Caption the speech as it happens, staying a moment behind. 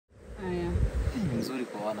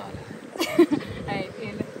kuona. Alright,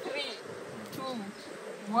 in 3, 2,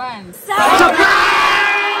 1.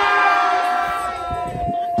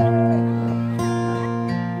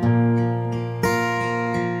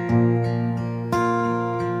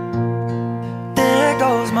 There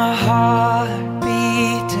goes my heart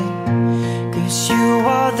beating, 'cause you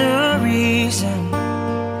are the reason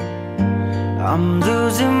I'm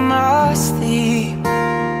losing my sleep.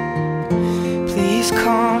 Please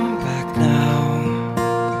come back now.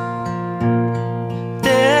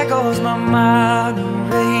 There goes my mind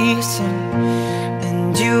racing,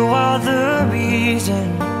 and you are the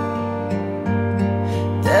reason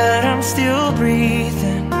that I'm still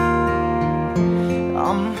breathing.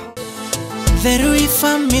 I'm very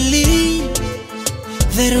family,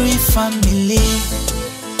 very family,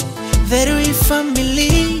 very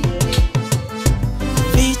family.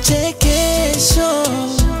 Vichekesho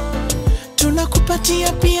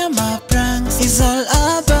tunakupatia pia mapranks. It's all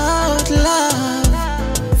about love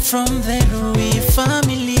from the Rui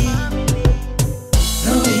family.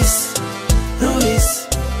 Ruiz, Ruiz,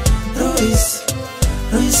 Ruiz,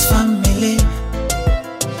 Ruiz family.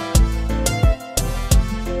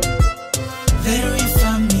 Very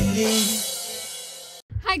family.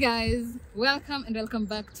 Hi guys, welcome and welcome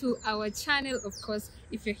back to our channel. Of course,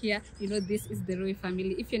 if you're here, you know this is the Rui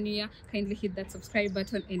family. If you're new here, kindly hit that subscribe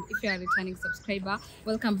button, and if you're a returning subscriber,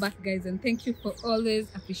 welcome back guys, and thank you for always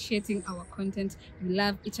appreciating our content. We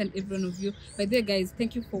love each and every one of you. By the way guys,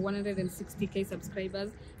 thank you for 160k subscribers.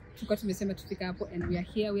 Tuko tumesema tufika hapo, and we are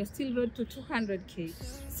here. We are still road to 200k.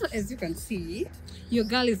 So as you can see, your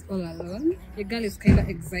girl is all alone. Your girl is kind of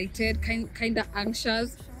excited, kind of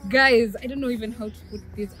anxious. Guys, I don't know even how to put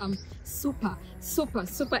this. I'm super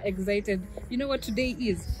excited. You know what today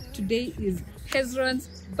is? Today is Hezron's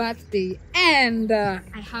birthday, and I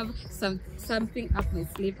have something up my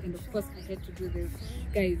sleeve, and of course I had to do this.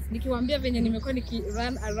 Guys, nikiwaambia venye nimekuwa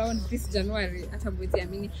run around this January, hata mwezi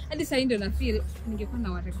amini, hadi sasa ndio na feel ningekuwa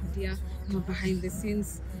na warekodia behind the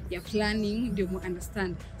scenes ya planning ndio mu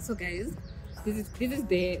understand. So guys, this is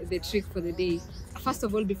the trick for the day. First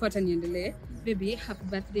of all, before taniendelee, baby, happy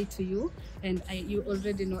birthday to you, and you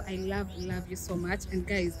already know I love you so much. And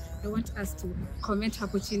guys, I want us to comment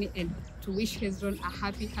hapo chini and to wish Hezron a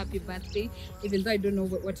happy birthday, even though I don't know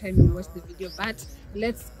what time you watch the video, but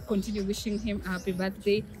let's continue wishing him a happy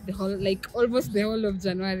birthday the whole, like almost the whole of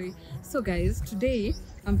January. So guys, today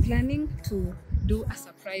I'm planning to do a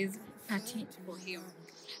surprise party for him.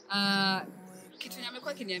 Kitu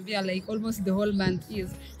amekuwa kiniambia like almost the whole month is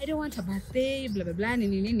I don't want a birthday blah blah blah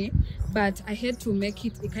nini, but I had to make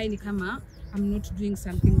it ikaini kama I'm not doing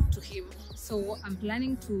something to him. So I'm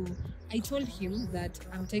planning to, I told him that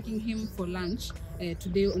I'm taking him for lunch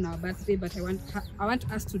today on our birthday, but I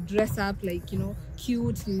want us to dress up like, you know,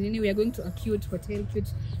 cute nini. We are going to a cute hotel,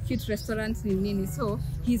 cute restaurant nini. So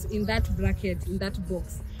he's in that bracket, in that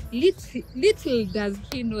box. Little does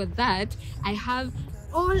he know that I have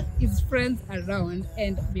all his friends around,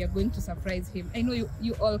 and we are going to surprise him. I know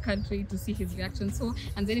you all can't wait to see his reaction. So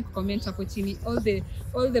and then comment hapo chini all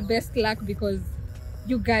the best luck, because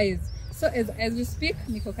you guys. So as we speak,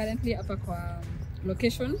 niko currently hapa kwa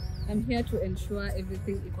location. I'm here to ensure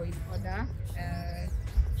everything iko in order,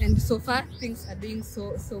 and so far things are doing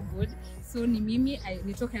so good. So ni mimi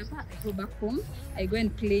nitoke hapa, I go back home, I go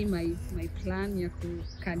and play my plan ya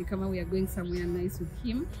kukani kama we are going somewhere nice with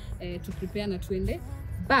him to prepare na tuende,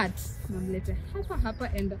 but namlete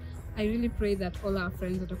hapa, and I really pray that all our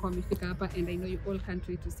friends watakuwa wamefika hapa, and I know you all can't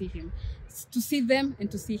wait to see him, to see them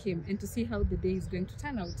and to see him, and to see how the day is going to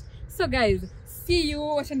turn out. So guys, see you.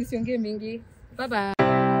 Wacha nisiongee mingi. Bye bye.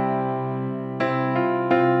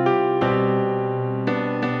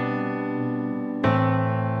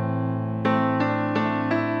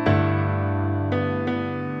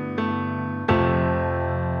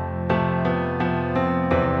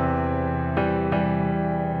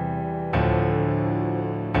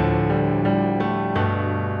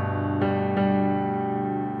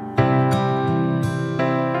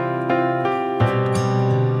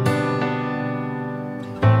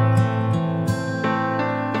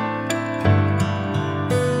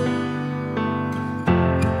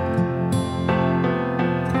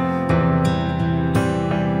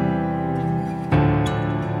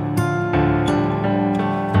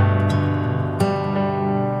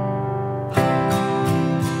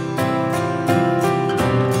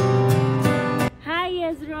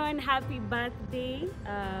 Happy birthday.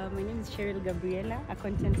 My name is Cheryl Gabriela, a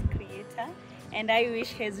content creator, and I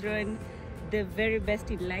wish Hezron the very best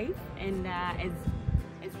in life, and as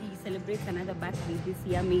he celebrates another birthday this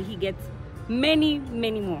year, may he get many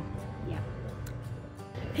more. Yeah.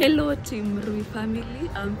 Hello Team Rui family,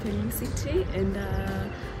 I'm Felicity and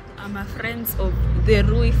I'm a friend of the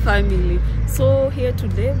Rui family. So here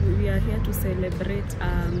today we are here to celebrate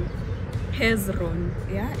Hezron,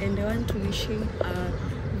 yeah, and I want to wish him a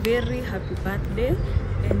very happy birthday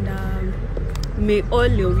and may all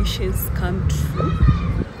your wishes come true.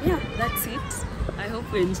 Yeah, that's it. I hope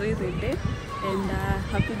you enjoy the day and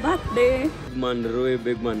happy birthday. Big man Rui,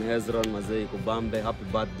 big man Hezron, mazee kubambe, happy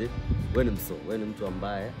birthday. Wewe ni mtu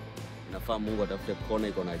ambaye nafaa Mungu atafute kona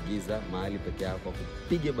iko na giza mahali peke yako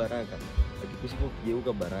akupige baraka. Akikushika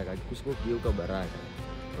ukigeuka baraka, akikushika ukigeuka baraka.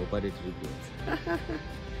 Upate triplets.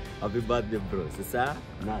 Happy birthday bro. Sasa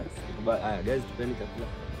nice. Guys, tupeni chakula.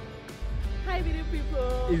 Hi video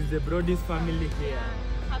people. Is the Brody's family here?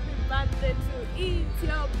 Happy birthday to eat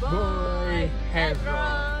your boy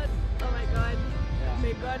Hezron. Oh my God. Yeah.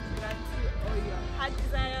 May God grant you all your heart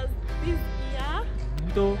desires this year.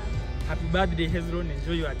 So, happy birthday Hezron,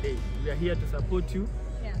 enjoy your day. We are here to support you,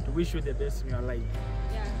 Yeah. to wish you the best in your life.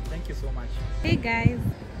 Yeah. Thank you so much. Hey guys,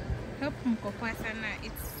 hope mko poa sana.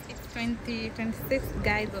 It's 26th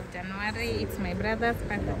guys of January. It's my brother's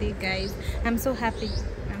birthday guys. I'm so happy.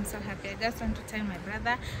 I just want to tell my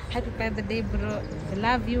brother happy birthday bro.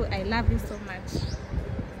 I love you so much.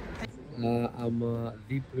 I'm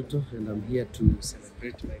the Pluto and I'm here to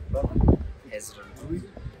celebrate my brother Hezron Rui.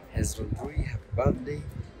 Hezron Rui, happy birthday,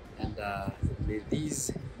 and may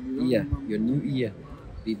this year, your new year,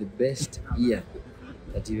 be the best year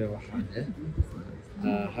that you've ever had.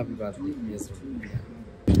 Happy birthday Hezron.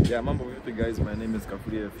 Yeah, mambo vipi guys, my name is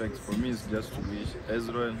Kafuri FX. For me it's just to wish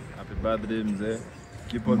Hezron happy birthday mzee.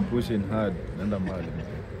 Keep on pushing hard. Nenda mbali.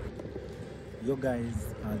 Yo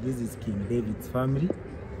guys, this is King David's family.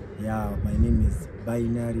 Yeah, my name is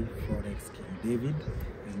Binary Forex King David.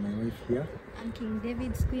 Is my wife here. I'm King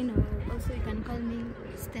David's queen, or also you can call me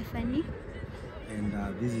Stephanie. And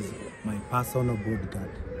this is my personal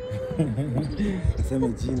bodyguard. Sema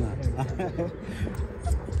jina.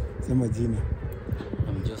 Sema jina.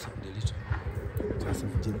 I'm Joseph Delito.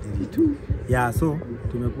 Joseph Delito. Yeah, so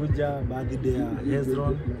tumekuja birthday ya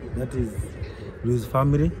Hezron, that is Louis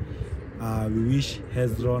family. We wish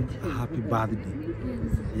Hezron a happy birthday.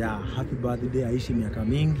 Yeah, happy birthday, aishi miaka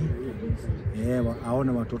mingi.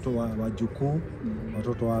 Aone watoto wajukuu,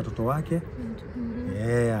 watoto wa watoto wake.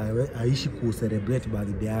 Aishi ku celebrate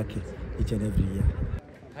birthday yake each and every year.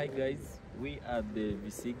 Hi guys, we are the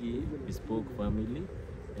Visigi Bespoke family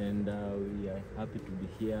and we are happy to be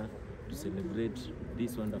here to celebrate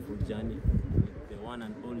this wonderful journey with the one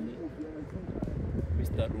and only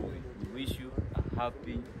Mr. Rui. We wish you a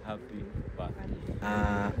happy birthday.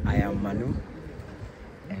 I am Manu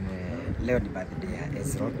and leo ni birthday ya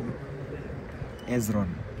Hezron. Hezron,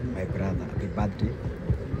 my brother, happy birthday.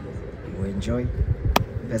 You enjoy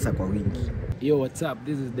pesa kwa wingi. Yo, what's up?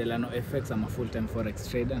 This is Delano FX. I'm a full-time forex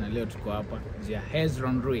trader na leo tuko hapa.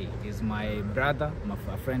 Hezron Rui is my brother,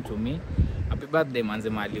 a friend to me. Happy birthday manze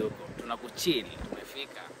mali huko. Tunakuchill,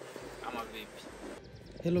 tumefika. Ama vipi?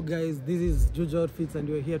 Hello guys, this is Jojo Outfits and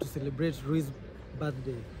we're here to celebrate Rui's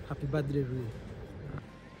birthday. Happy birthday Rui.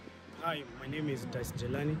 Hi, my name is Dice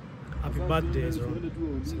Jelani. Happy birthday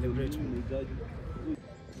Hezron. Celebrate me.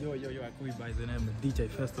 Yo, Akui by the name DJ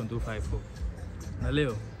Feston 254. Na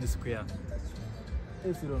leo ni siku ya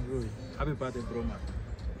Hezron Rui. Happy birthday bro man.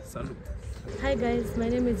 Salute. Hi guys, my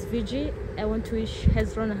name is Vigi. I want to wish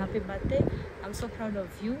Hezron a happy birthday. I'm so proud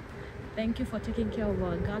of you. Thank you for taking care of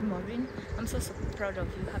our girl Maureen. I'm so proud of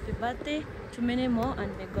you. Happy birthday to many more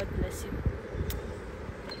and may God bless you.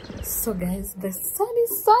 So guys, the sun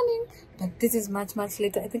is sunning, but this is much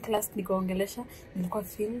later. I think last nikaongelesha nilikuwa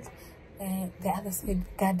field the other side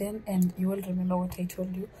garden, and you all remember what I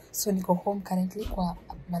told you. So niko home currently kwa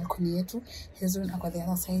balcony yetu. Hezron ako the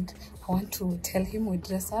other side. I want to tell him we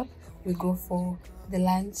dress up, we go for the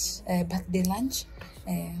lunch, birthday lunch.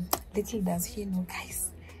 Little does he know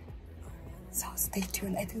guys. So stay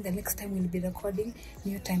tuned. I think the next time we'll be recording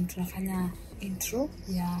new time tunafanya intro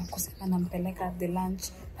ya kusema nampeleka the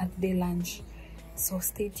lunch at the lunch. So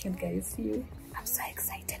stay tuned guys. See you. I'm so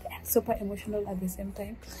excited and super emotional at the same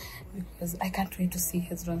time because I can't wait to see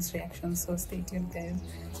Hezron's reaction. So stay tuned guys.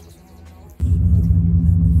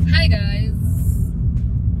 Hi guys,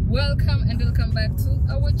 welcome back to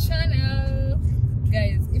our channel.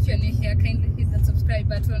 Guys, if you're new here, kindly hit that subscribe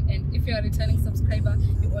button, and if you're a returning subscriber,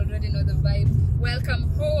 you already know the vibe. Welcome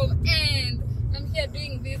home, and I'm here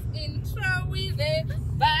doing this intro with a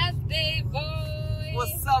birthday boy.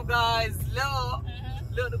 What's up guys?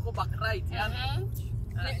 Leo niko back right,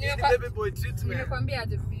 baby boy treatment.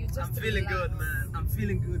 I'm feeling good man. I'm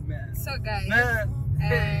feeling good man. So guys,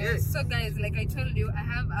 man. So guys, like I told you, I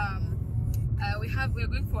have we're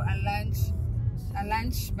going for a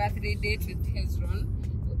lunch birthday date with Hezron.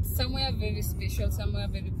 Somewhere very special, somewhere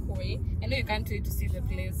very coy. I know you can't wait to see the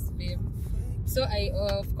place, babe. So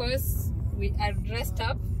of course, we are dressed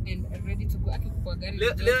up and ready to go.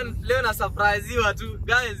 Leo na surprise you too,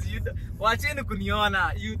 guys. Wacheni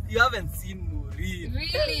kuniona. You haven't seen Muri.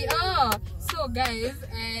 Really? Oh, so guys,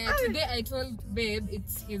 today I told babe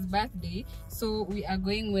it's his birthday, so we are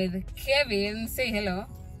going with Kevin. Say hello.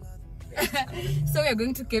 So we are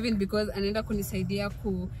going to Kevin because anaenda kunisaidia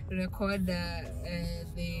ku record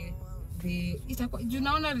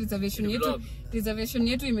unaona reservation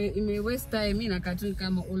yetu ime waste time na cartoon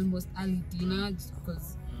kama almost early dinner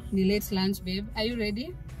because ni late lunch, babe. Are you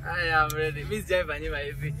ready? I am ready. Miss Jaiva nyuma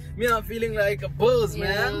hivi. Me I'm feeling like a boss,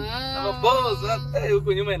 man. I'm a boss. Hey,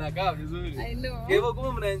 huko nyuma inakaa vizuri. I know. Kwa hivyo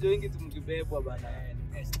kama mna enjoy kitu mkibebwa bana.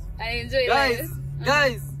 I enjoy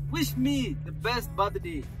guys, wish me the best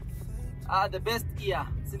birthday. The best year.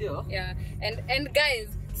 Sindio? Yeah. And guys,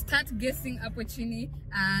 start guessing hapo chini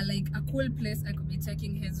like a cool place I could be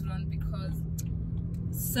taking Hezron because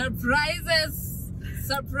surprises.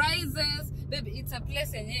 Baby, it's a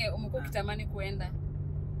place yenye umekuwa ukitamani kuenda.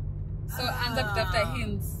 So anza kutafuta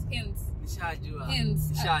hints. Nishajua.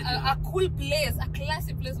 A cool place, a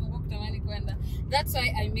classy place umekuwa ukitamani kuenda. That's why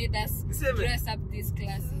I made us dress up this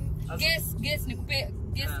classy. Guess nikupe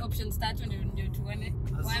options tatu ndio tuone.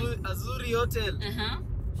 Azuri Hotel.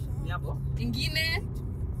 Ni hapo. Ingine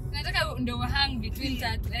nataka ndio hang between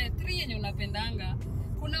tatu. 3 yenye unapendanga.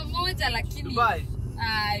 Kuna moja lakini Dubai.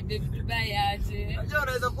 Ai baby, Dubai aje. Unajua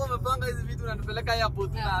unaweza kuwa umepanga hizi vitu na nipeleka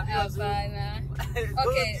airport na hapana.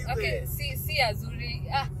 Okay, si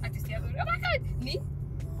Azuri. Ati si Azuri. Oh my god. Ni?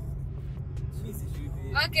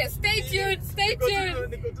 Okay, stay tuned. Stay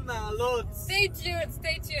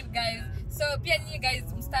tuned guys. So pia nyinyi guys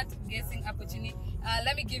start guessing hapo chini.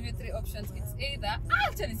 Let me give you 3 options. It's either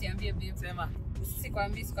acha nisiambie babe. Sema.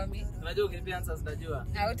 Sikwambii. Unajua ukinipa answers utajua.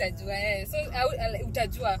 Utajua so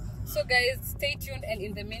utajua. So guys, stay tuned and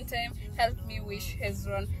in the meantime help me wish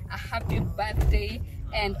Hezron a happy birthday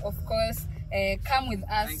and of course come with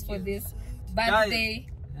us for this birthday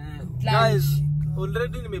lunch. Guys,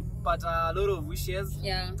 already nimepata a lot of wishes.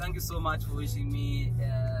 Yeah. Thank you so much for wishing me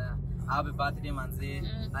happy birthday manze.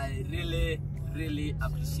 I really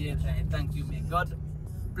appreciate and thank you. May God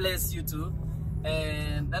bless you too.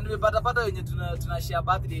 And then we pata wenye tuna share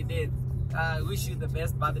birthday date. I wish you the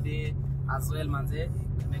best birthday as well manze.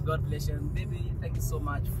 May God bless you. Baby, thank you so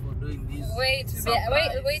much for doing this. Wait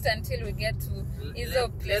until we get to Izo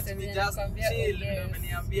place. Let me just chill.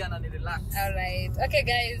 Yes. Relax. Alright. Okay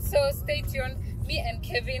guys, so stay tuned. Me and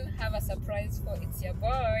Kevin have a surprise for It's Your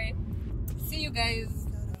Boy. See you guys.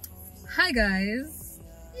 Hi guys.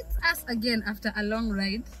 It's us again after a long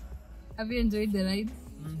ride. Have you enjoyed the ride?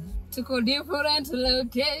 Took a different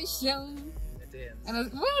location.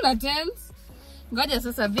 Well, tense. Ngoja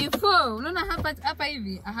sasa before unaona hapa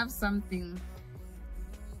hivi I have something.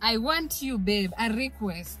 I want you babe a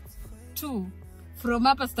request to from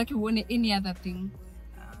hapa sitaki uone any other thing.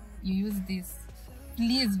 You use this.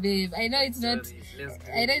 Please babe. I know it's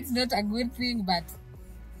not a good thing but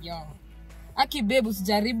yo. Aki babe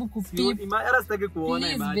usijaribu kupip. Please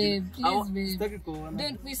babe.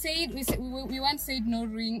 Don't we once said no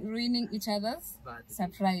ruining each other's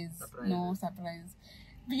surprise. No surprise.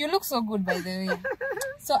 You look so good by the way.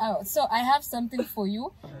 So I have something for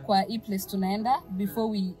you kwa hii place tunaenda before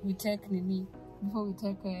we take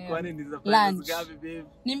lunch.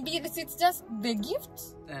 It's just the gift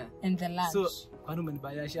and the lunch. So kwani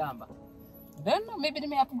umenibaya shamba? Don't know, maybe they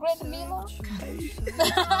may upgrade Milo.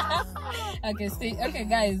 Okay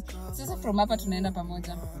guys. Sasa from hapa tunaenda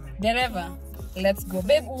pamoja. Dereva, let's go.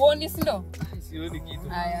 Babe, uoni sindo? Sioni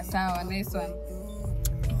kitu. Aya, sawa, nice one.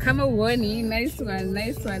 Kama uoni, nice one.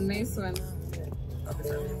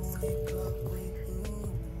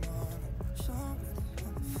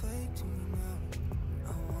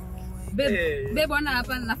 Babe, wana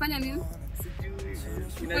hapa nafanya nini?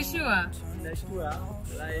 For sure.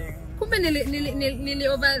 Like kumbe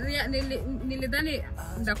nilidhani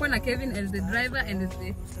ndakuwa na Kevin as the driver and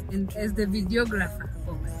as the videographer.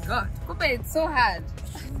 Oh my god, kumbe it's so hard.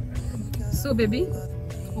 So baby,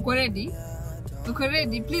 uko ready?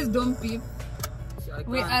 Please don't peep.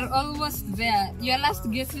 We are almost there. Your last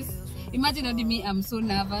guesses. Imagine only me. I'm so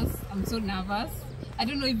nervous. I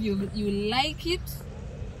don't know if you like it.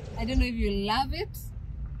 I don't know if you love it.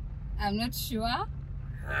 I'm not sure.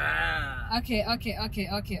 Okay.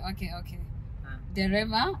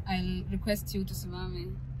 Dereva, I'll request you to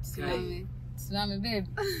simame, babe.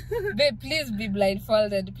 Babe, please be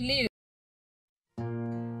blindfolded, please.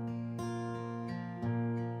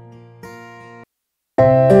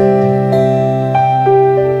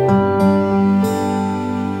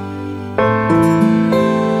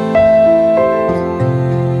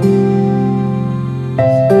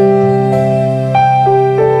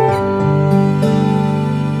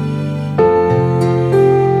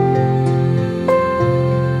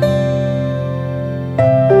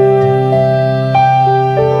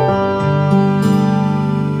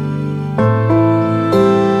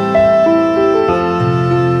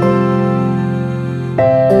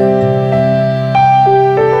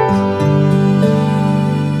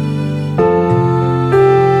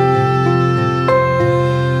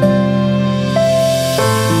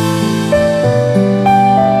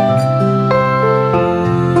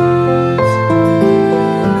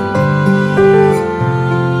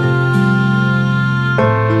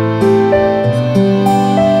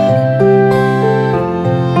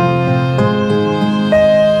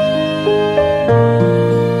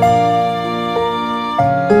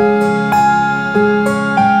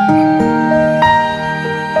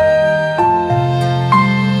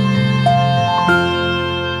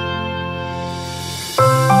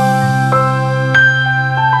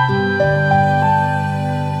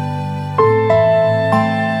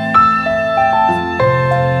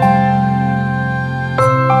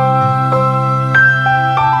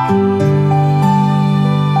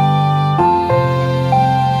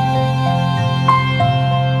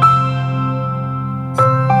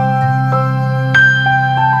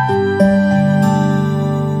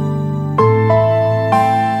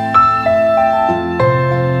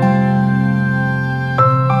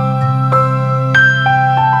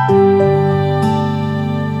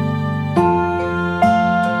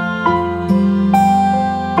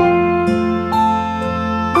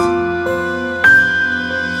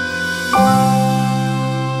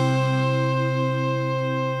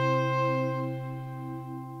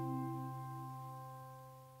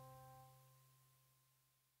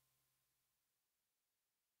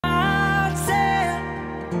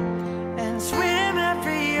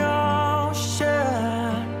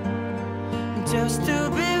 just to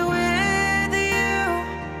be with you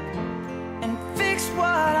and fix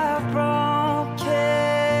what I've broken.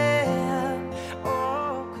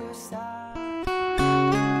 Oh, 'cause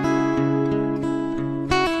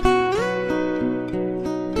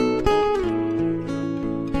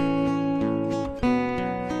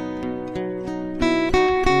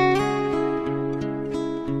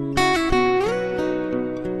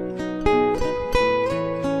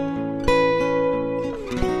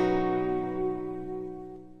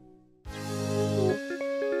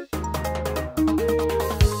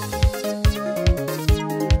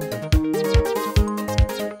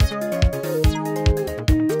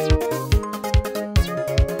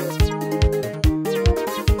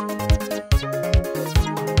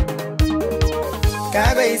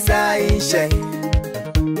Kabeisha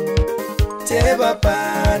Teba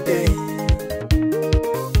Pade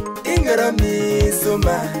Ingara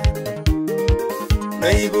Misuma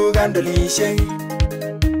Noibu Gandolishe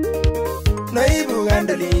Noibu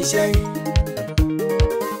Gandolishe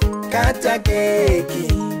Kata keki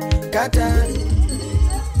Kata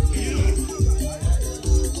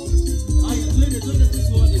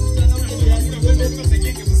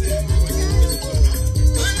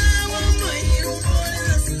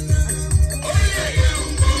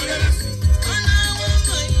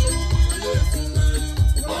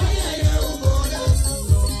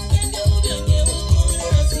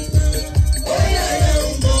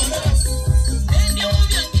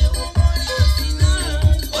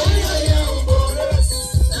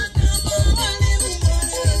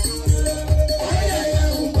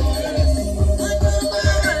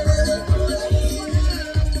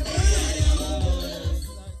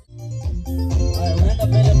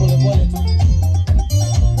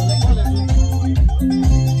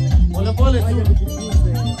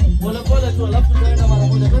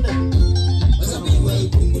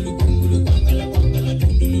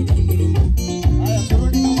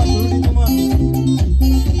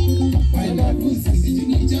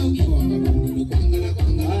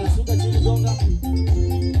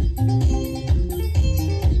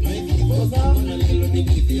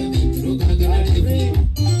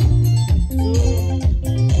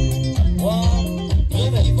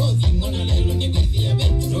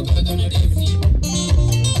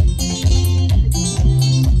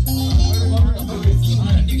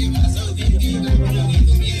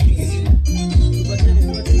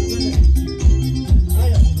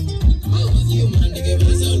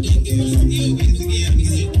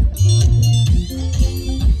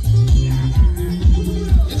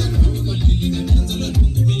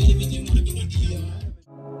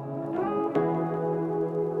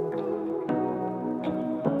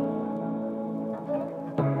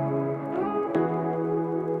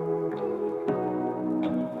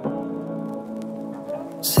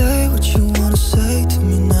say what you wanna say to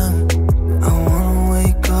me now. I wanna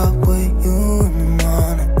wake up with you in the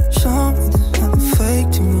morning. Show me there's nothing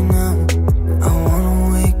fake to me now. I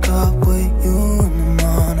wanna wake up with you in the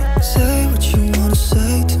morning. Say what you wanna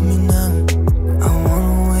say to me now. I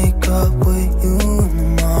wanna wake up with you in the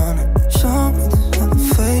morning. Show me there's nothing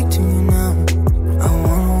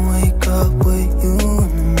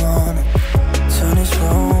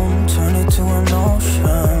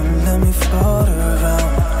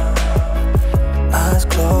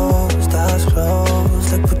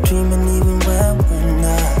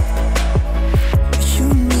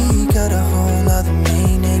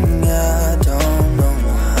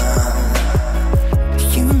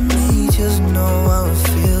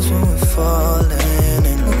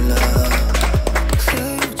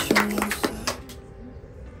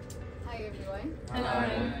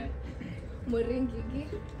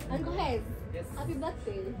Uncle Hez, happy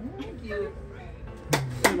birthday. Thank you.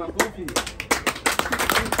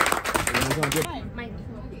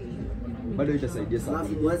 Bado itasaidia sana.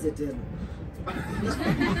 Uanze tena.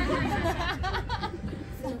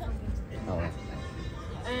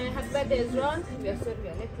 Happy birthday Ezron. We are sorry we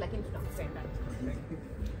are late, lakini tunakupenda.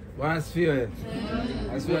 Bwana asifiwe.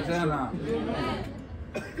 Asifiwe tena.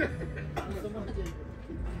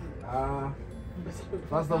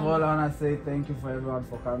 First of all, I want to say thank you for everyone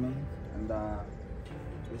for coming, and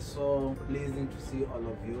it's so pleasing to see all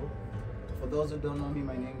of you. For those who don't know me,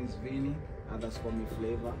 my name is Vinny. Others call me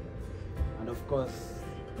Flavor, and of course,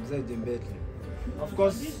 Mzee Jembetli.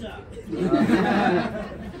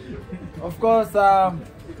 Of course, I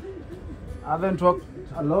haven't walked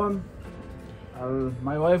alone.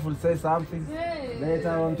 My wife will say something later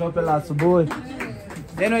on top of asubuhi.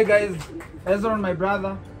 Anyway, guys, Ezron, my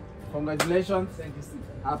brother, congratulations. Thank you.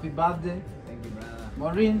 Happy birthday. Thank you, brother.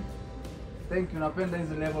 Maureen, thank you. Napenda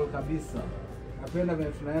hizi level kabisa. Napenda vile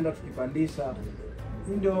tunaenda tukipandisha.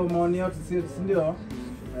 Hii ndio maoni yetu sisi, ndio?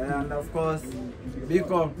 And of course,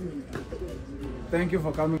 Biko, thank you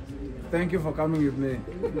for coming. Thank you for coming with me.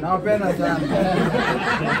 Nawapenda sana.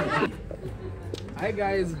 Hi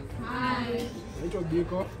guys. Hi. Naitwa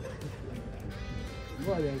Biko.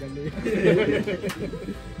 Ngoja angalie.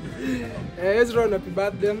 Ezron, happy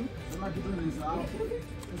birthday. Sema kitu nilisahau.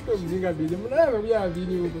 Sio mjinga bili. Mnaye mkuja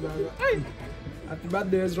bili huko sasa. Happy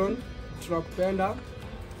birthday Ezron. Tunakupenda.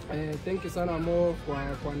 Thank you sana Mo kwa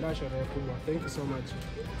kuandaa sherehe kubwa. Thank you so much.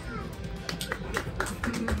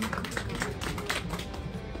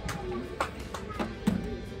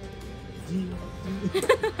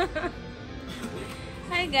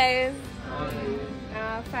 Hi guys.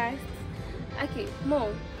 First, okay, Mo,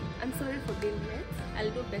 I'm sorry for being late.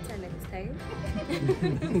 I'll do better next time.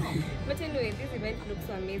 But anyway, this event looks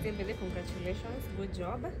so amazing. Really, congratulations, good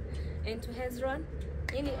job. And to Hezron,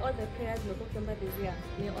 all the prayers we go remember this year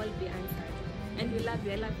may all be answered. And we love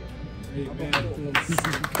you. I love you.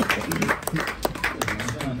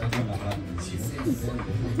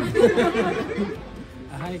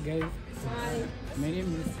 Hi guys. Hi. My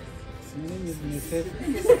name is Mesef.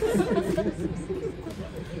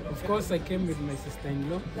 Of course, I came with my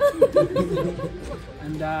sister-in-law.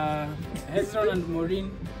 And Hezron and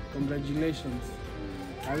Maureen, congratulations.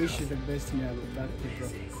 I wish you the best in your birthday, bro.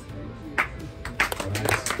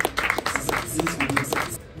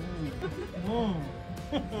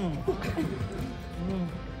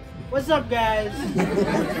 What's up, guys?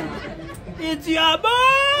 It's your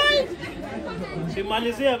boy!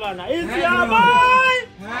 Simalizie bana. It's your boy!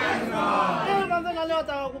 Nataka leo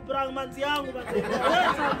nataka kuprank manzi yangu basi.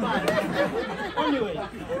 Anyway.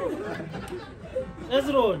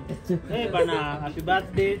 Ezron. Hey bana, happy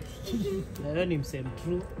birthday. Leo ni msem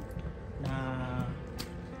true. Na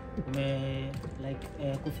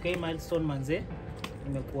kufika hii milestone manze.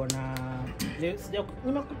 Nimekuwa na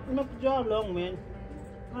nimekujua long man.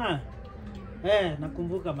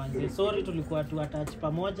 Nakumbuka manze. Sorry tulikuwa tu attach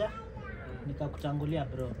pamoja. Nikakutangulia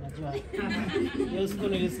bro. Najua. Hiyo siku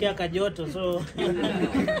nilisikia kajoto so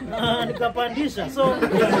nikapandisha. So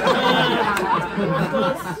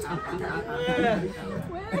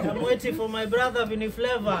I'm waiting for my brother Vinny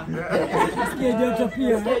Flavor. Sikia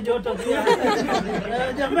joto pia.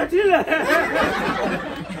 Jambatile.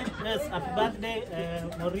 Yes, happy birthday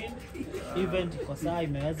Maureen. Event iko sawa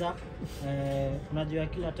imeweza. Unajua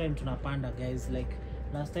kila time tunapanda guys, like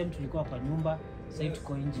last time tulikuwa kwa nyumba, sasa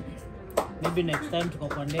tuko nje. Maybe next time tuko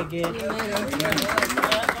kwa ndege.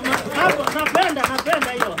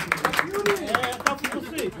 Napenda hiyo.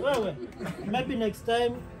 Kafukusi wewe. Maybe next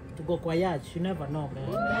time tuko kwa yacht, you never know man.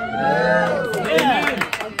 Yeah.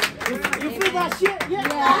 You feel that shit? Yeah.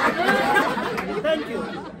 Thank you.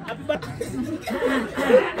 Happy birthday.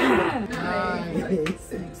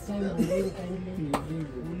 Next time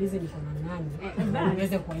uulize niko na nani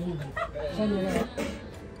uweze kwa hivi shanielewa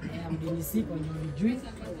mdini sipo ndio nijui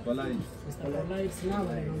Mr. Lights now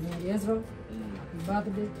na Ezron happy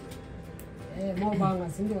birthday Mo banga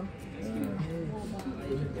si ndio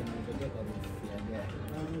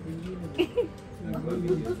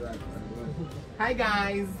Hi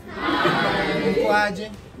guys.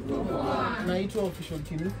 Mkwaje? Naitwa Official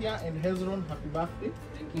Kinuthia and Hezron, happy birthday.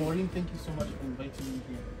 Maureen, thank you so much for inviting me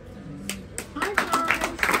here. Hi guys.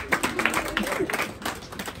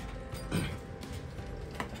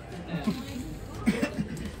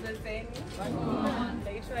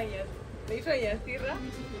 Naitwa Yasira.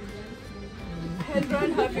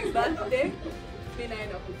 Hezron, happy birthday. Mimi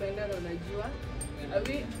nakupenda na unajua. I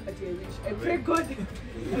pray God. I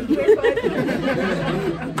pray God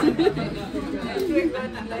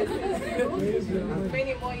blesses you. Many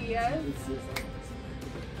Yes.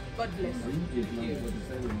 God bless you.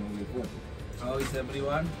 How is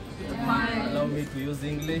everyone? Fine. Allow me to use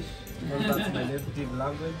English because that's my native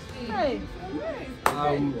language. Hey.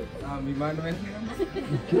 I'm Emmanuel.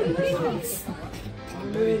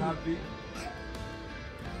 I'm very happy.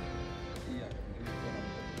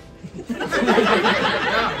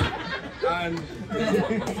 And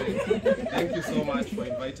thank you so much for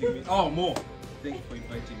inviting me. Oh, more. Thank you for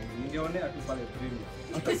inviting me. Ningeonea tu pale premium.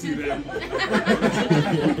 Hata si rembo.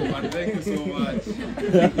 But thank you so much.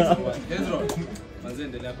 Thank you so much. Hezron, manze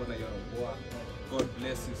endelea kwa hiyo poa. God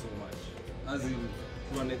bless you so much. As in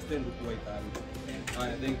to an extent ukuwa ikali.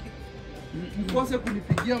 Haya, thank you. Mkose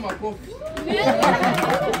kunipigia makofi.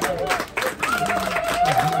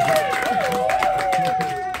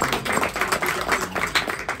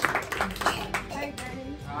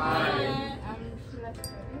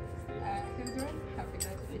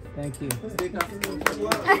 Thank you. Hello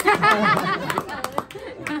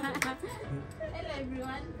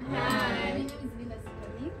everyone. Hi. My name is Linda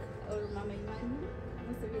Sikonik or Mama Imani.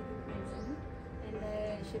 Most of you know my name. And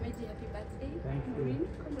Shemeji, happy birthday. Thank you. Maureen,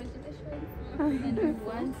 congratulations. And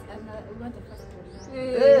we want a passport.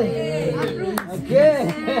 Hey. Okay.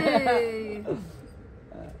 Hey.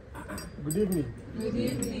 Good evening. Good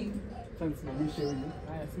evening. Thanks for showing you.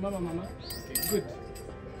 Hi, Mama, Mama. Okay, good.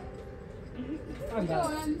 Stand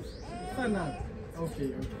up. Stand up. Okay,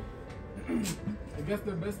 okay. I guess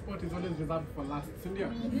the best spot is always reserved for last, sindio?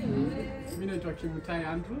 Mimi naitwa Kimutai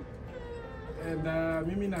Andrew. And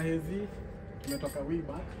mimi na Hezi tumetoka way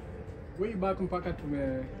back. Way back mpaka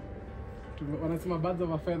wanasema birds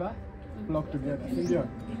of a feather flock together, sindio?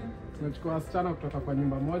 Tumechukua wasichana kutoka kwa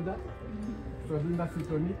nyumba moja. So Linda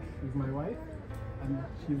Sitonik is my wife and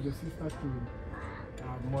she's the sister to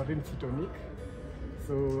Maureen Sitonik.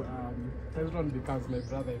 So Hezron becomes my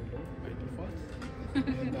brother-in-law by default.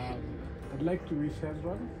 And I'd like to wish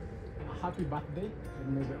Hezron a happy birthday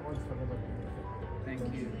and may the odds forever be with you. Thank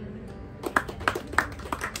you.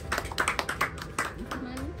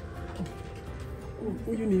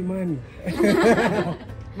 Huyu ni Imani.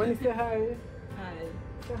 Imani, say hi. Hi.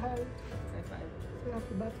 Say hi. High five. Say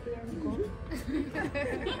happy birthday, uncle.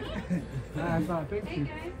 So thank you. Hey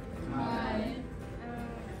guys. Hi.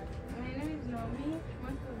 My name is Naomi.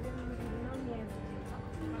 Most of them know me as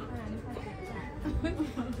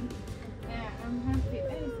yeah, I'm happy.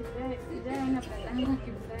 Sijaona padanga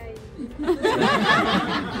kibrai.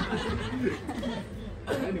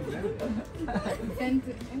 Anyway,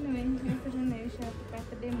 happy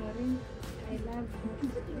birthday, Maureen. I love you.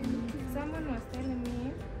 Someone was telling me,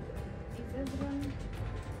 is Hezron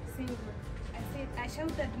single? I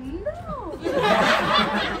shouted, no!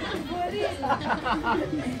 For real. I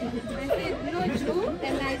said, no, true.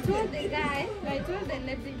 And I told the guy, I told the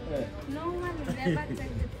lady, no one will ever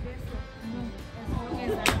take the place of me as long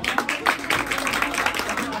as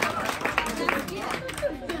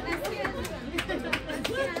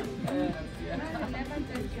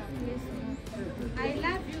I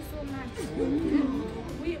love you so much.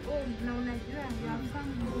 We all now Nigeria, you have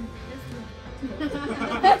some room.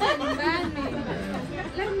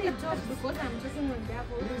 Let me talk because I'm talking on behalf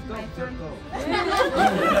of my family.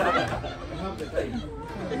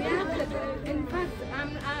 We have the time. In fact,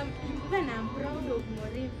 I'm proud of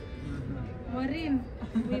Maureen. Maureen,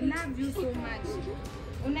 we love you so much.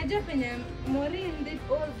 Unajua penye Maureen did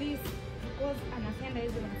all this because anapenda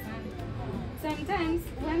hizo sana. Sometimes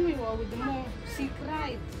when we were with Mo, she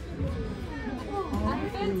cried. I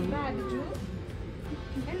felt bad too.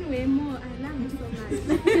 Anyway, Mo, I love you so much.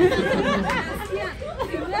 Yeah,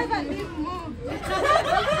 you never leave Mo.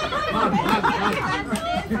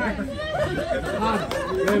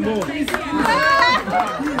 Hey, Mo.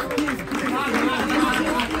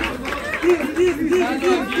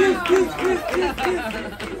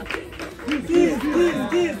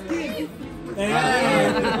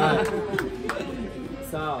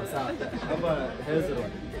 Sawa, sawa. Hapa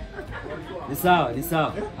Hezron. Ni sawa, ni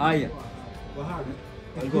sawa. Haya. Go hug.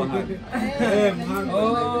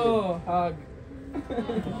 Oh, hug.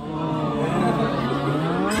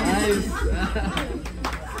 Nice.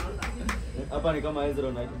 Hapa ni kama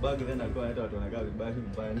Hezron bag then alikuwa anaita watu wanakaa vibaya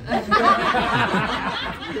nyumbani.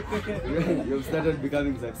 You've started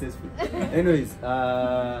becoming successful. Anyways,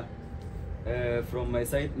 from my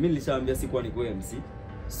side, mimi nilishaambia sikuwa nikuwe MC.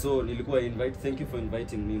 So nilikuwa invite, thank you for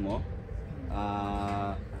inviting me more.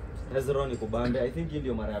 Hezron iko Bambe. I think hii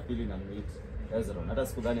ndio mara ya pili na meet Hezron. Hata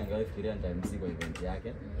sikudhani angefikiria nita MC kwa event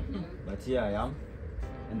yake. But here I am.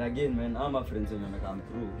 And again man, I'm a friend wenye come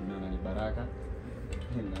through, naona ni baraka.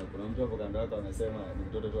 Na kuna mtu tu hapo kando yako wanasema ni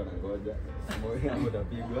mtoto tu anangoja. Moyo wangu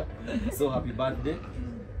utapigwa. So happy birthday.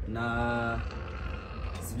 Na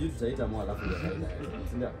sijui tutaita mwa alafu ndio naita.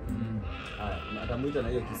 Sindio? Haya, atamuita na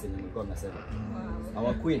hiyo kisi yenye mlikuwa mnasema.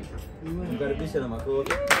 Our queen. Mkaribisha na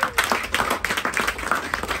makofi.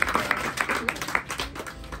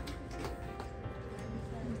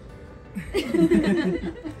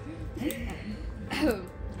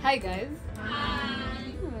 Hi guys.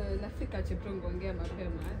 Hi. Nafika Cheprongo ongea mapema.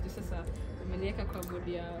 Juu sasa umeniweka kwa mood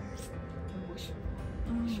ya mwisho.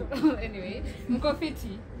 Anyway, mko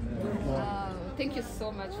fiti? Thank you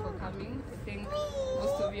so much for coming. I think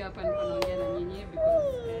most of you hapa niko naongea na nyinyi because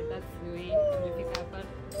that's the way tumefika hapa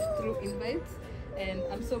through invites, and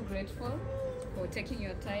I'm so grateful for taking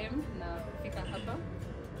your time na kufika hapa.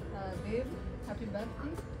 Babe, happy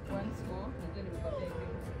birthday once more. Najua nimekwambia hivi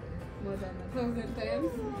more than 1,000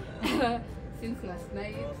 times since last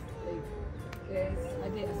night, like yes,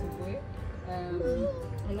 hadi asubuhi.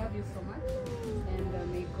 I love you so much, and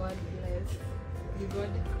may God bless, may God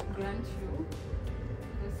grant you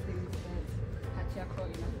those things that heart yako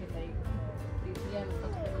inafeel like yeah,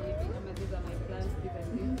 these are my plans, these are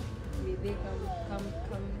things, may they come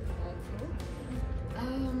through.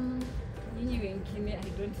 Nyinyi wengine, I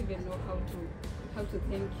don't even know how to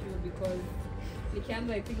thank you because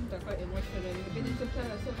nikianza I think tutakuwa emotional. Nibidi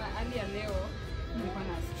tutasema hali ya leo nilikuwa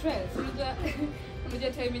na stress. Unajua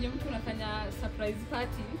time yenye mtu unafanya surprise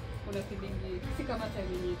party, una feeling si kama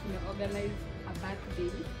time yenye tumeorganize a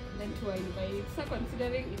birthday then to invite. So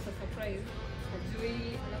considering it's a surprise, ajui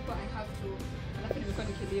alafu I have to, alafu nimekuwa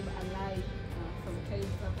nikilive a lie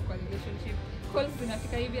sometimes hapo kwa relationship. Calls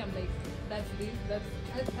zinafika hivi I'm like that's this, that's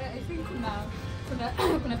I think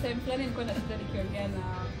kuna time fulani nilikuwa na shida nikiongea na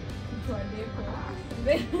mtu wa Deco.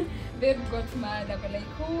 Babe got mad. I was like,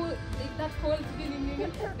 who like that whole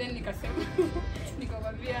feeling? Then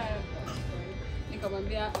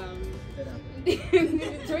nikamwambia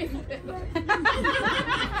join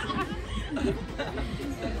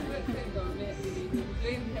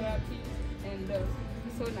therapy, and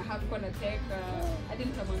so na have gonna take I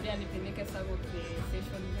didn't nikamwambia nipeleke some of the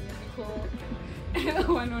sessions ziko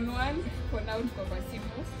one-on-one for now tuko kwa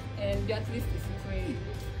simu, and at least isikwe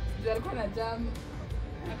alikuwa na jam.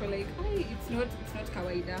 I like, hey, it's not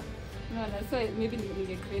kawaida. No, so maybe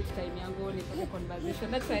ninge create time yangu nipate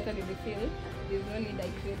conversation. That's why I really feel there's no need I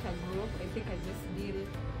create a group. I think I just deal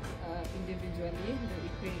individually.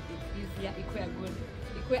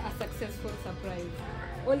 Equate a successful surprise.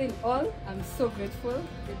 All in all, I'm so grateful.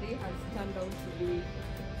 The day has turned out to be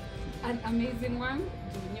an amazing one.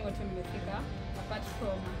 Apart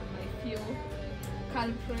from my few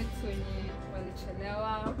culprits wenye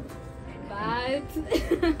walichelewa,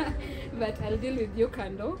 but I'll deal with you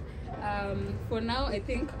kando. For now, I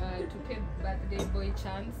think to pay birthday boy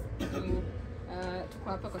chance to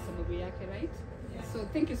kwa hapa kwa sababu yake, right? So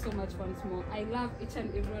thank you so much once more. I love each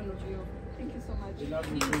and every one of you. Thank you so much. We love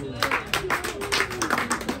you too.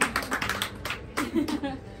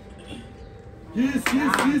 Yes.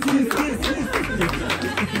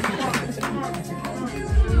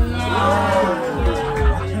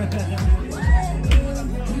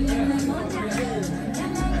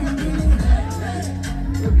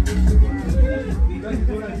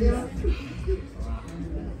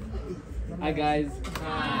 Hi guys.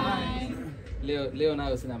 Hi. Leo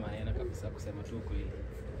nayo sina maneno kabisa kusema tu kweli.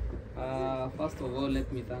 First of all,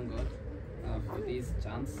 let me thank God for this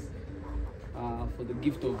chance, for the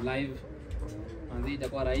gift of life. And it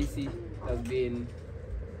itakuwa rahisi, it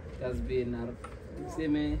has been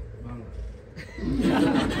seme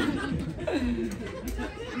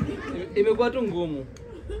imekuwa tu ngumu,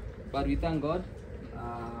 but we thank God.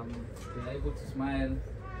 We are able to smile.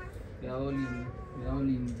 We are all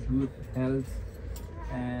in good health,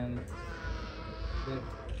 and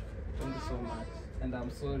thank you so much. And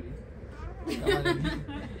I'm sorry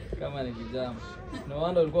kama nilijam. No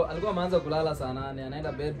wonder alikuwa ameanza kulala saa 8,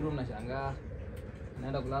 anaenda bedroom na shangaa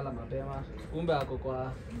anaenda kulala mapema, kumbe ako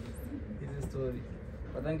kwa hizi story.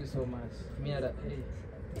 But thank you so much.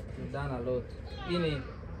 You've done a lot.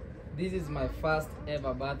 This is my first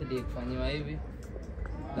ever birthday kufanywa hivi.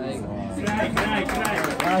 Like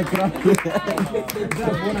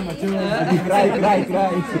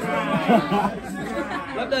cry.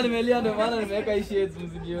 Labda nimelia ndio maana nimeweka hii shades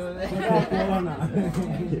msijione.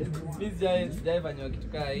 Sijaifanywa kitu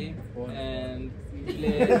kaa hii, and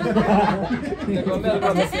nimekwambia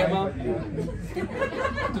alikuwa amesema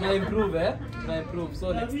tuna improve.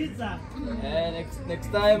 So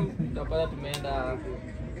next time tutapata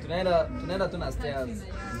tunaenda tuna stairs.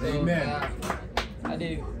 So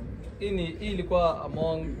hadi hii ilikuwa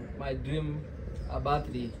among my dream a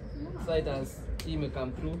birthday. So it has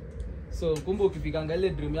come through. So kumbe ukipikanga ile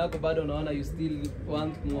dream yako bado unaona you still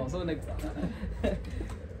want more. So next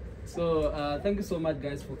so thank you so much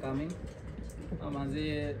guys for coming.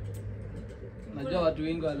 Manze najua watu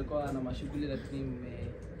wengi walikuwa na mashughuli lakini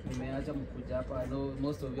mmeacha mkuja hapa. I know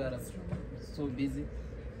most of you are so busy.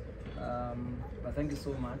 But thank you so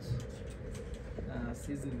much.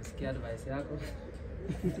 Sisi nimesikia advice yako.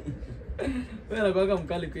 Wewe unakuanga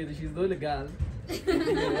mkali kweli, she's the only girl.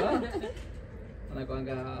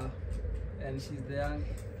 Anakuanga and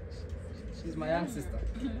she's my young sister.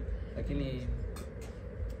 Lakini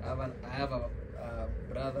I have a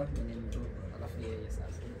brother mwenye ni mdogo alafu yeye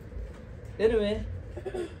sasa. Anyway,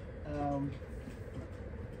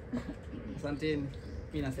 asanteni.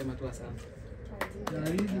 Mimi nasema tu asante.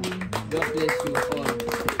 God bless you all.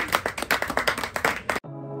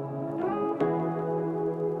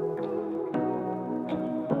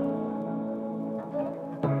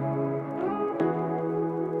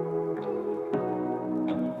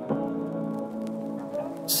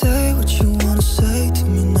 Say what you wanna say to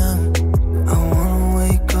me now. I wanna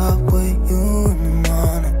wake up with you in the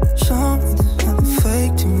morning. Show me there's nothing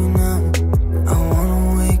fake to me now. I wanna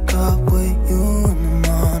wake up with you in the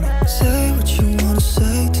morning. Say what you wanna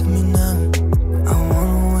say to me now. I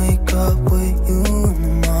wanna wake up with you in the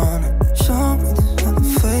morning. Show me there's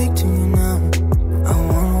nothing fake to me now. I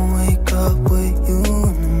wanna wake up with you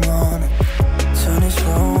in the morning. Turn this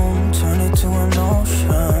room, turn it to an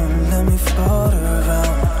ocean. Let me float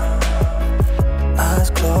around. Eyes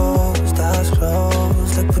closed,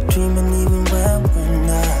 like we're dreaming even when we're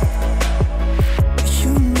not. You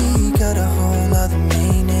and me got a whole other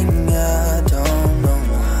meaning, I don't know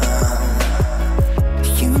how.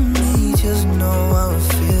 You and me just know how it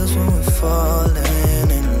feels when we're falling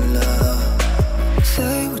in love.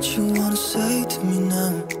 Say what you wanna say to me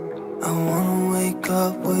now. I wanna wake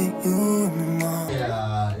up with you in the morning.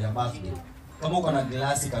 Ya birthday. Kama uko na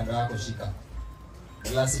glasi kando yako shika.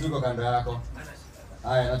 Glasi tuko kando yako.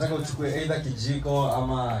 Haya, nataka uchukue either kijiko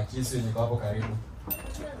ama kisu yenye hapo karibu.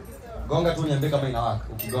 Gonga tu niambie kama inawaka.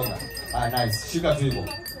 Ukigonga. Nice. Shika tu hivyo.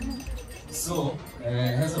 So,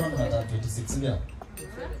 Hezron na 26 ndio.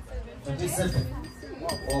 27.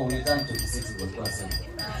 Oh, we done 26 kwa kwa sema.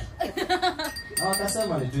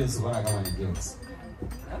 Akasema ni tuwe sikuona kama ni games.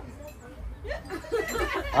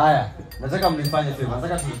 Haya, nataka mnifanye favor.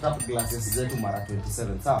 Nataka tutap glasses zetu mara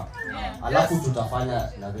 27, sawa? Alafu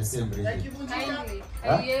tutafanya na the same rate.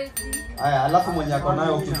 Haya, alafu mwenye ako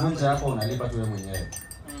nayo ukivunja hapo unalipa tu wewe mwenyewe.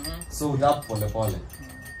 So utap pole pole.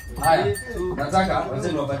 Haya, nataka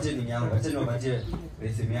wacha niwapatie nini yangu. Wacha niwapatie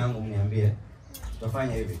rhythm yangu mniambie.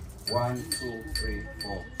 Tutafanya hivi. 1 2 3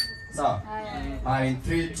 4. Sawa? Haya, in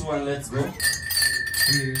 3 2 1 let's go.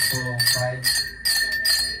 3 4 5.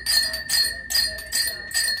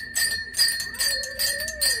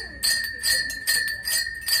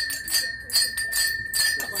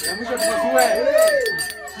 Mwisho tukue.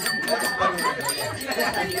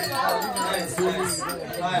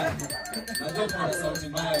 Haya. Najua kuna sauti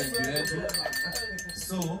mbaya yetu.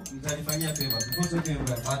 So, mtanifanyia favor. Before tuweke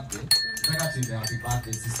wimbo ya birthday, nataka tuimbe happy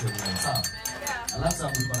birthday sisi wenyewe. Sawa? Alafu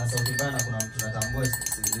sababu kuna sauti mbaya na kuna mtu tunatambua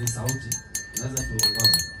ile sauti, unaweza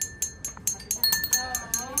tuongoza.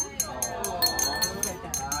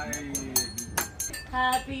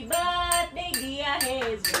 Happy birthday, dear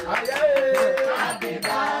Hezron. Happy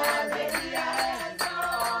birthday, dear Hezron.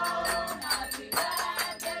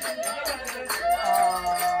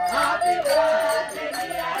 Happy birthday,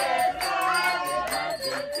 dear Hezron.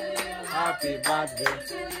 Happy birthday.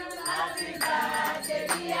 Happy birthday,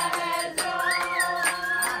 dear Hezron.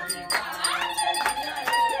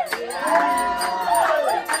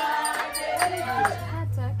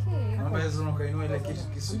 Naomba Hezron kainua ile kitu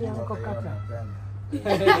kisudi.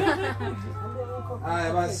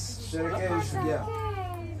 Haya basi, sherekee ushujaa.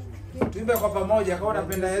 Tuimbe kwa pamoja kama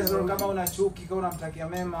unapenda Hezron, kama una chuki, kama unamtakia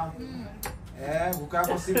mema. Buka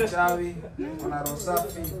yako si mchawi, una roho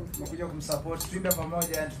safi, umekuja kumsupport. Tuimbe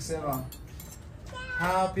pamoja tukisema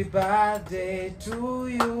Happy birthday to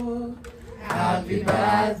you. Happy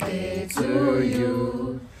birthday to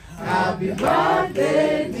you. Happy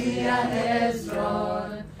birthday dear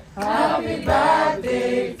Hezron. Happy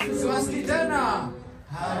birthday to you.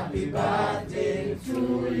 Happy birthday to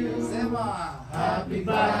you. Sema happy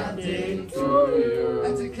birthday to you.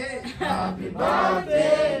 That's okay. Happy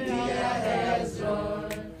birthday dear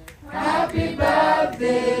Hezron. Happy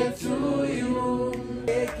birthday to you.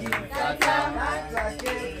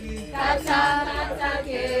 Kata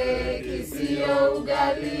keki sio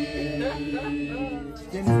ugali.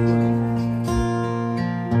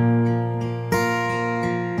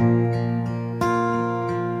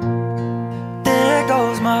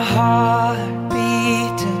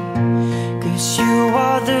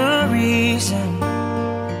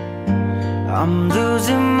 I'm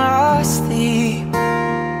losing my sleep.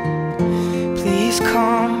 Please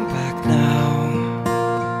come back now.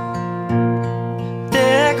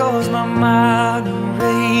 There goes my mind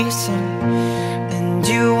racing, and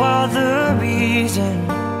you are the reason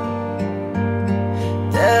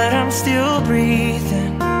that I'm still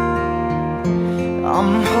breathing.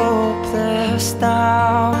 I'm hopeless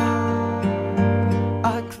now.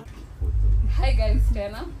 Hi guys,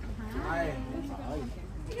 Stella.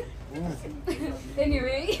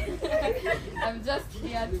 Anyway, I'm just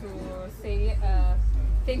here to say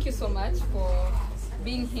thank you so much for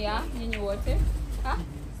being here. Nyinyi wote.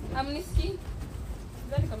 Amniski?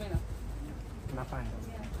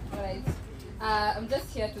 Alright. I'm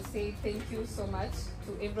just here to say thank you so much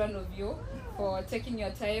to every one of you for taking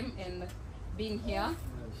your time and being here.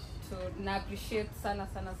 Na appreciate sana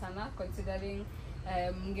considering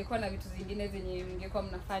mngekuwa na vitu zingine zenye mngekuwa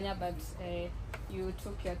mnafanya, but you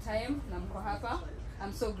took your time na mko hapa.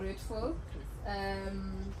 I'm so grateful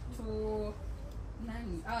to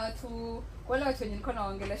wale watu wenye nilikuwa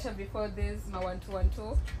naongelesha before this ma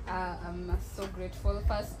 1212. I'm so grateful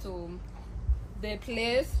first to the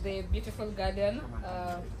place, the beautiful garden,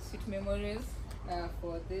 Sweet Memories,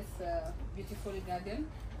 for this beautiful garden,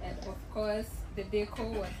 and of course the deco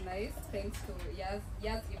was nice thanks to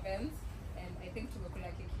Yaz Events, and I think tumekula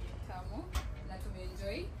keki tamu na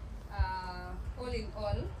tumeenjoy. All in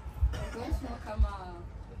all, I don't know kama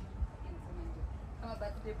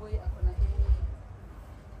birthday boy akona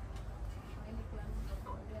any plans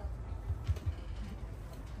for there.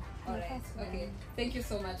 Alright, okay. Thank you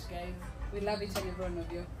so much guys. We love each and every one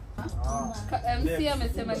of you. MC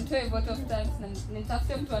amesema nitoe vote of thanks na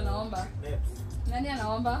nitafute mtu anaomba. Nani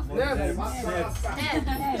anaomba?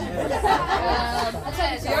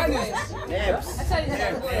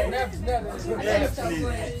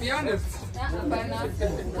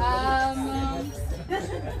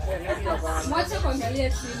 Mwache kuangalia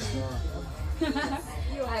chini.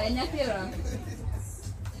 Nyakira.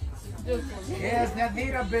 Yes,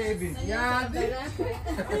 Nadira baby.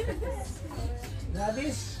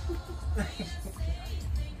 Nadish.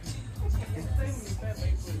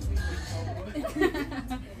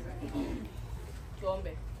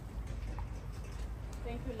 Tuombe.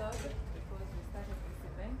 Thank you, Lord, because we started this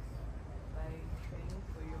event by praying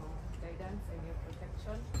for your guidance and your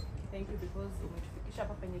protection. Thank you because umetufikisha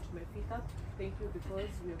hapa penye tumefika. Thank you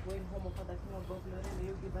because we are going home, Father King of God glory. May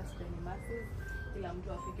you give us many mercies. Kila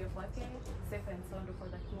mtu afike kwake safe and sound,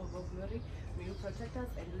 Father King of God glory. May you protect us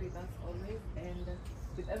and be with us always, and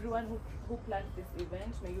with everyone who planned this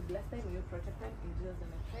event, may you bless them, may you protect them, in Jesus'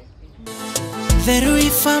 name I pray. The Rui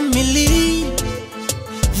family,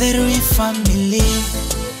 the Rui family,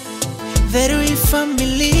 the Rui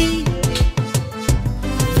family.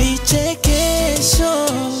 Vichekesho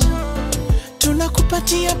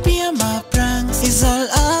tunakupatia pia mapranks. It's all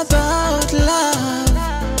about love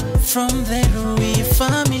from the Rui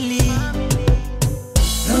family.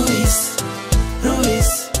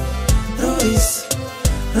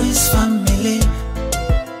 Ruiz family.